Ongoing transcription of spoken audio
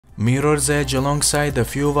Mirror's Edge, alongside a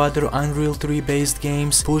few other Unreal 3 based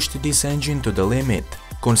games, pushed this engine to the limit.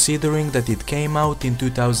 Considering that it came out in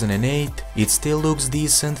 2008, it still looks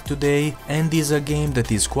decent today and is a game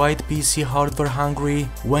that is quite PC hardware hungry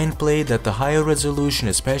when played at a higher resolution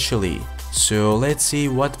especially. So let's see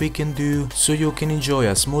what we can do so you can enjoy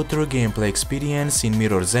a smoother gameplay experience in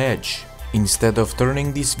Mirror's Edge. Instead of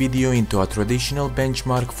turning this video into a traditional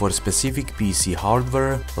benchmark for specific PC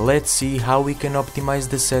hardware, let's see how we can optimize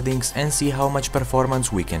the settings and see how much performance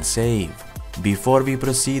we can save. Before we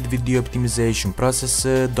proceed with the optimization process,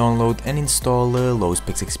 download and install Low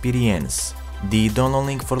Specs Experience. The download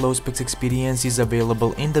link for Low Specs Experience is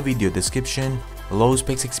available in the video description. Low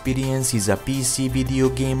Specs Experience is a PC video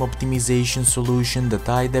game optimization solution that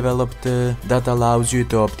I developed that allows you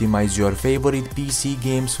to optimize your favorite PC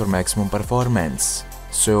games for maximum performance.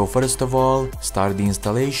 So first of all, start the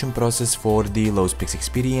installation process for the Low Specs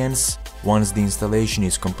Experience. Once the installation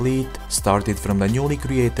is complete, start it from the newly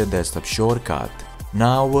created desktop shortcut.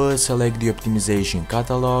 Now select the optimization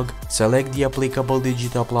catalog, select the applicable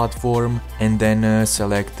digital platform, and then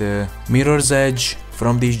select Mirror's Edge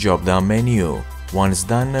from this drop-down menu. Once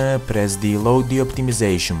done, press the Load the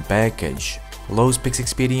optimization package. Low Specs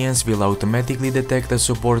Experience will automatically detect a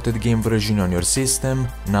supported game version on your system.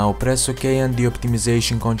 Now press OK and the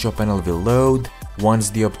optimization control panel will load. Once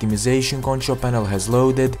the optimization control panel has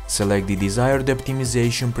loaded, select the desired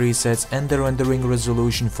optimization presets and the rendering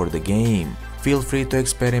resolution for the game. Feel free to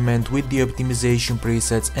experiment with the optimization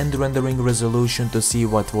presets and rendering resolution to see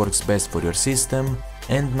what works best for your system.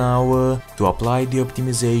 And now, to apply the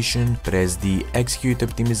optimization, press the Execute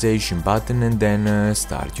Optimization button and then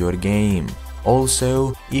start your game.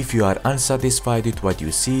 Also, if you are unsatisfied with what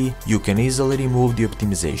you see, you can easily remove the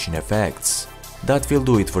optimization effects. That will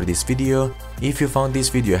do it for this video. If you found this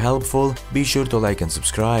video helpful, be sure to like and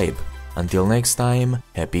subscribe. Until next time,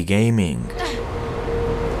 happy gaming!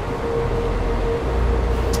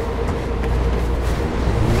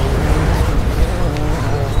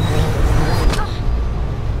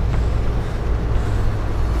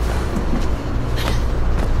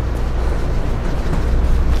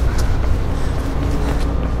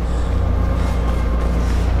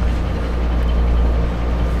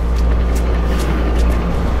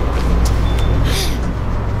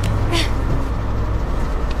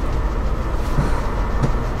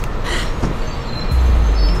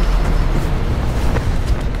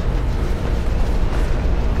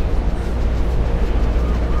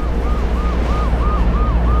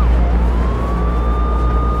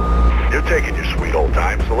 Taking your sweet old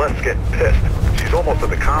time, so let's get pissed. She's almost at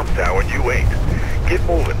the comms tower and you ain't. Get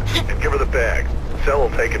moving and give her the bag. Cell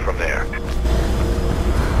will take it from there.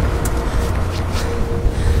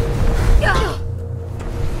 Yeah.